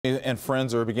And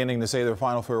friends are beginning to say their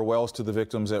final farewells to the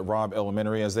victims at Robb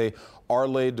Elementary. As they are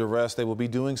laid to rest, they will be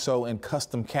doing so in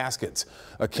custom caskets.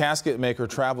 A casket maker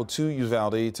traveled to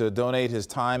Uvalde to donate his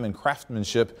time and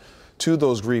craftsmanship to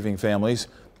those grieving families.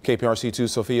 KPRC2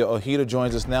 Sophia Ojeda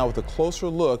joins us now with a closer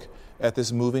look at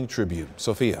this moving tribute.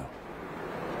 Sophia.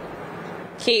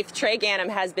 Keith, Trey Ganem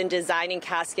has been designing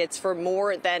caskets for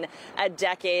more than a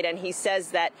decade, and he says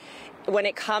that when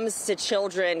it comes to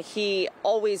children, he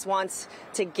always wants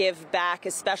to give back,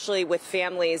 especially with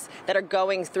families that are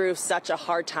going through such a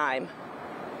hard time.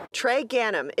 Trey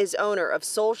Ganem is owner of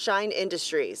Soulshine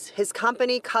Industries. His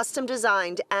company custom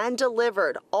designed and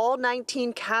delivered all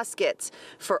 19 caskets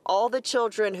for all the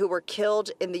children who were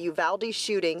killed in the Uvalde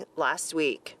shooting last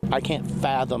week. I can't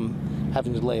fathom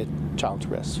having to lay a child to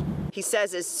rest. He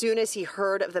says as soon as he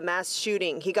heard of the mass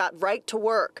shooting, he got right to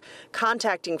work,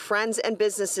 contacting friends and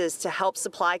businesses to help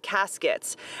supply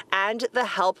caskets, and the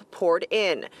help poured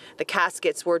in. The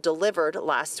caskets were delivered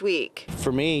last week.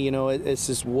 For me, you know, it's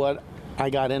just what I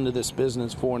got into this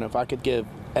business for, and if I could give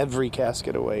every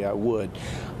casket away, I would.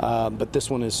 But this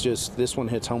one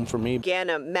hits home for me.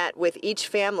 Ganem met with each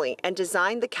family and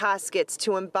designed the caskets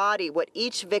to embody what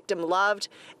each victim loved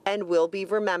and will be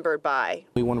remembered by.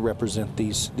 We want to represent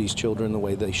these children the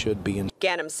way they should be.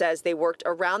 Ganem says they worked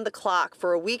around the clock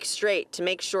for a week straight to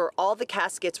make sure all the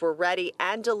caskets were ready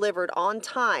and delivered on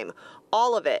time.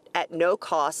 All of it at no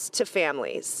cost to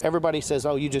families. Everybody says,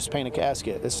 oh, you just paint a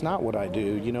casket. It's not what I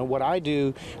do. You know, what I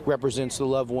do represents the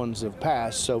loved ones of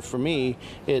past. So for me,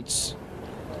 it's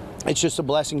just a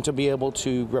blessing to be able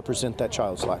to represent that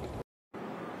child's life.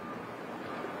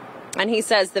 And he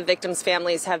says the victims'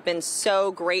 families have been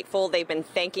so grateful. They've been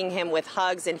thanking him with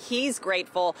hugs, and he's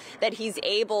grateful that he's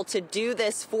able to do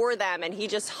this for them. And he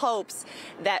just hopes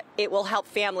that it will help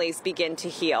families begin to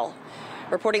heal.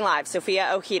 Reporting live, Sophia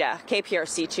Ojeda,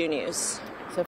 KPRC 2 News.